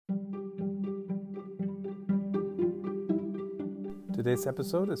Today's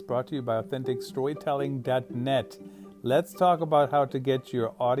episode is brought to you by AuthenticStorytelling.net. Let's talk about how to get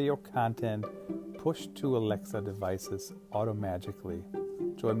your audio content pushed to Alexa devices automatically.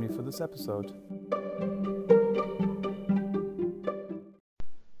 Join me for this episode.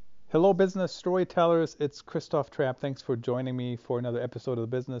 Hello, business storytellers. It's Christoph Trappe. Thanks for joining me for another episode of the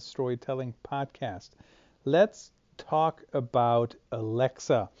Business Storytelling Podcast. Let's talk about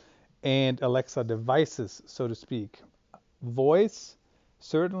Alexa and Alexa devices, so to speak. Voice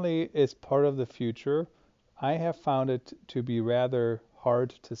certainly is part of the future. I have found it to be rather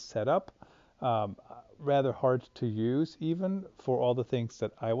hard to set up, rather hard to use even for all the things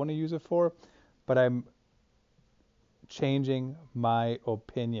that I want to use it for, but I'm changing my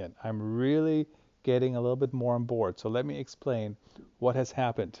opinion. I'm really getting a little bit more on board. So let me explain what has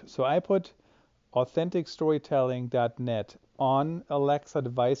happened. So I put AuthenticStorytelling.net on Alexa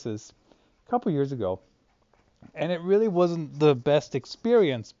devices a couple years ago, and it really wasn't the best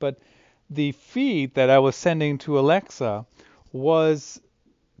experience, but the feed that I was sending to Alexa was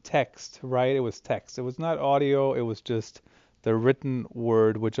text, right? It was text. It was not audio. It was just the written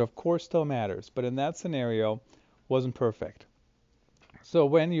word, which of course still matters, but in that scenario wasn't perfect. So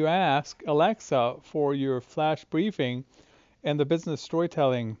when you ask Alexa for your flash briefing and the business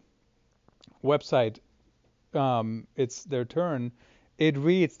storytelling website, it's their turn, it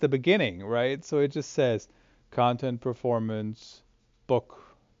reads the beginning, right? So it just says content performance, book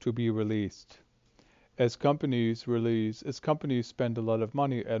to be released. As companies spend a lot of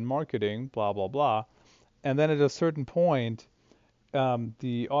money on marketing, blah, blah, blah. And then at a certain point,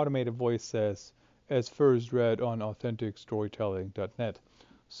 the automated voice says, as first read on AuthenticStorytelling.net.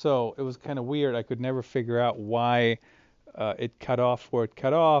 So it was kind of weird. I could never figure out why it cut off where it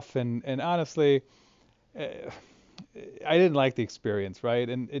cut off. And honestly, I didn't like the experience, right?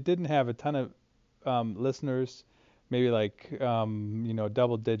 And it didn't have a ton of listeners, maybe like,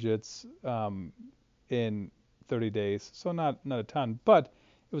 double digits in 30 days. So not a ton, but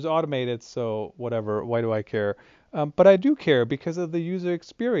it was automated. So whatever, why do I care? But I do care because of the user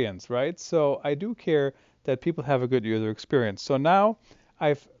experience, right? So I do care that people have a good user experience. So now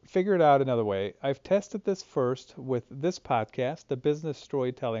I've figured out another way. I've tested this first with this podcast, the Business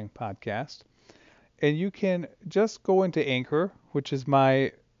Storytelling Podcast. And you can just go into Anchor, which is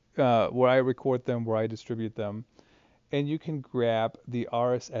my where I record them, where I distribute them. And you can grab the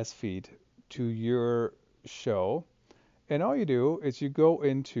RSS feed to your show. And all you do is you go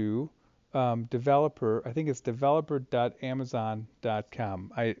into developer, I think it's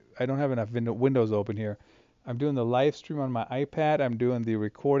developer.amazon.com. I don't have enough windows open here. I'm doing the live stream on my iPad. I'm doing the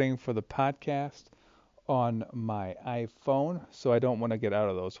recording for the podcast on my iPhone. So I don't want to get out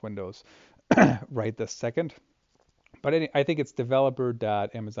of those windows right this second. But I think it's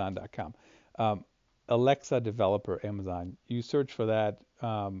developer.amazon.com. Alexa Developer Amazon. You search for that,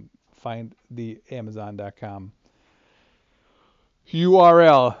 find the Amazon.com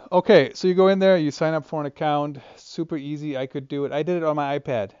URL. Okay, so you go in there, you sign up for an account. Super easy. I could do it. I did it on my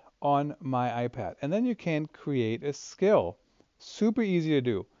iPad. And then you can create a skill. Super easy to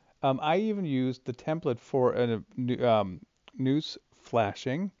do. I even used the template for news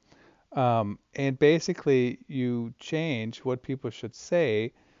flashing. And basically, you change what people should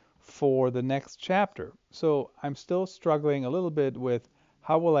say for the next chapter. So I'm still struggling a little bit with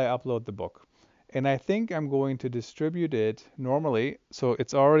how will I upload the book. And I think I'm going to distribute it normally. So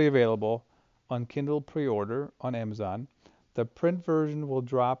it's already available on Kindle pre-order on Amazon. The print version will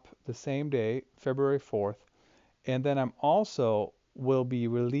drop the same day, February 4th. And then I'm also will be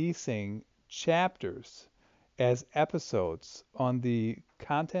releasing chapters as episodes on the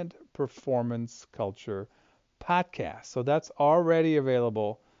Content Performance Culture podcast. So that's already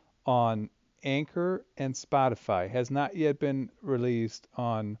available on Anchor and Spotify. Has not yet been released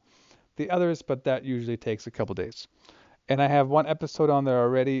on the others, but that usually takes a couple days. And I have one episode on there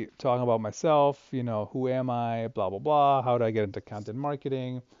already talking about myself, who am I, blah, blah, blah, how do I get into content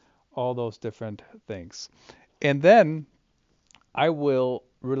marketing, all those different things. And then I will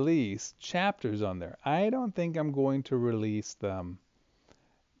release chapters on there. I don't think I'm going to release them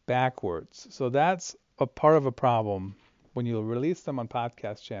backwards. So that's a part of a problem when you release them on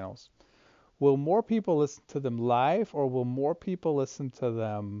podcast channels. Will more people listen to them live, or will more people listen to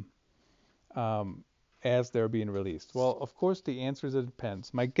them as they're being released? Well, of course, the answer is it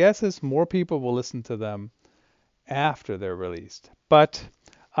depends. My guess is more people will listen to them after they're released. But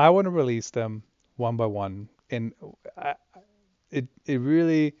I want to release them one by one. And it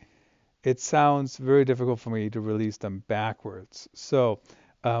sounds very difficult for me to release them backwards. So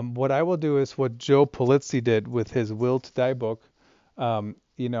what I will do is what Joe Polizzi did with his Will to Die book.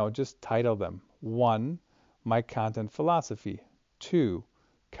 Just title them. 1, My Content Philosophy. 2,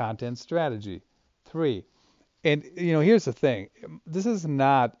 content strategy. 3, and here's the thing. This is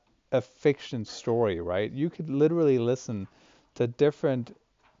not a fiction story, right? You could literally listen to different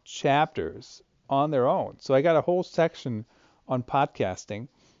chapters on their own. So I got a whole section on podcasting,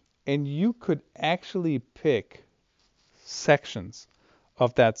 and you could actually pick sections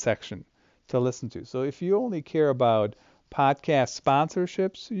of that section to listen to. So if you only care about podcast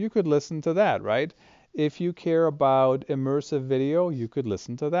sponsorships, you could listen to that, right? If you care about immersive video, you could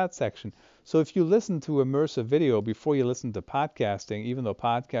listen to that section. So if you listen to immersive video before you listen to podcasting, even though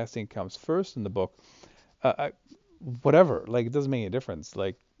podcasting comes first in the book, whatever, like it doesn't make any difference.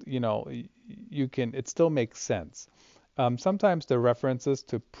 Like, you can, it still makes sense. Sometimes the references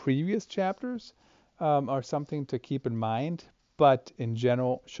to previous chapters are something to keep in mind, but in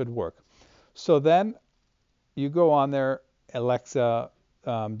general should work. So then you go on there, Alexa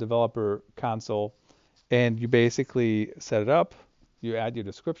developer console, and you basically set it up. You add your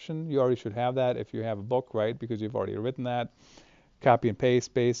description. You already should have that if you have a book, right? Because you've already written that. Copy and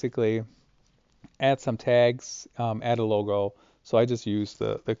paste, basically. Add some tags, add a logo. So I just use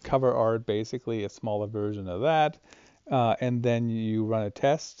the cover art, basically a smaller version of that. And then you run a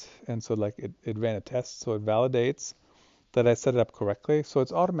test. And so like it ran a test, so it validates that I set it up correctly. So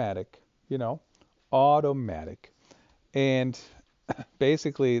it's automatic, automatic. And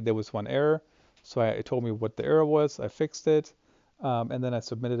basically there was one error. So it told me what the error was. I fixed it. And then I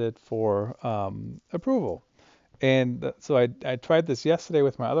submitted it for approval. And so I tried this yesterday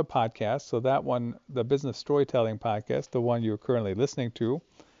with my other podcast. So that one, the business storytelling podcast, the one you're currently listening to,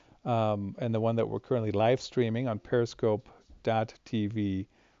 and the one that we're currently live streaming on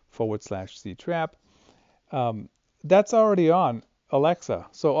periscope.tv/ctrap, that's already on Alexa.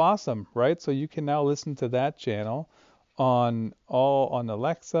 So awesome, right? So you can now listen to that channel on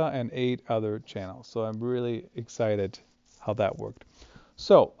Alexa and 8 other channels. So I'm really excited how that worked.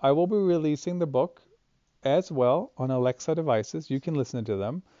 So I will be releasing the book as well on Alexa devices. You can listen to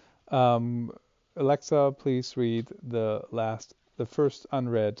them. Alexa, please read the first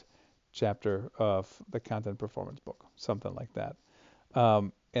unread chapter of the Content Performance book, something like that.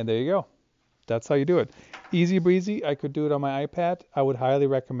 And there you go. That's how you do it. Easy breezy. I could do it on my iPad. I would highly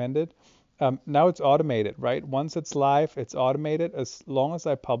recommend it. Now it's automated, right? Once it's live, it's automated. As long as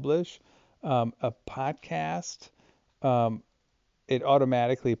I publish a podcast, it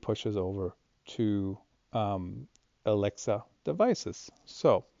automatically pushes over to Alexa devices.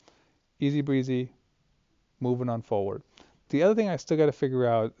 So easy breezy, moving on forward. The other thing I still got to figure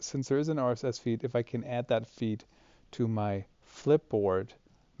out, since there is an RSS feed, if I can add that feed to my Flipboard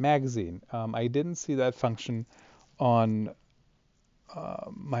magazine. I didn't see that function on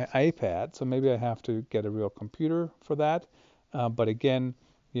my iPad, so maybe I have to get a real computer for that. But again,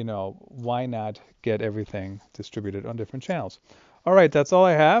 why not get everything distributed on different channels? All right, that's all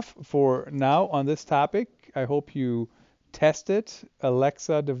I have for now on this topic. I hope you test it.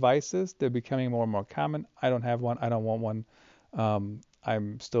 Alexa devices, they're becoming more and more common. I don't have one. I don't want one.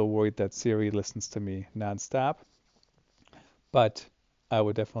 I'm still worried that Siri listens to me nonstop. But I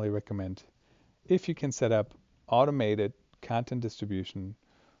would definitely recommend, if you can set up automated content distribution,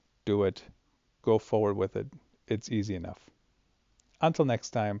 do it. Go forward with it. It's easy enough. Until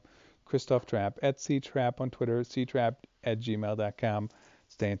next time, Christoph Trappe @ctrap on Twitter, ctrap@gmail.com.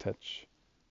 Stay in touch.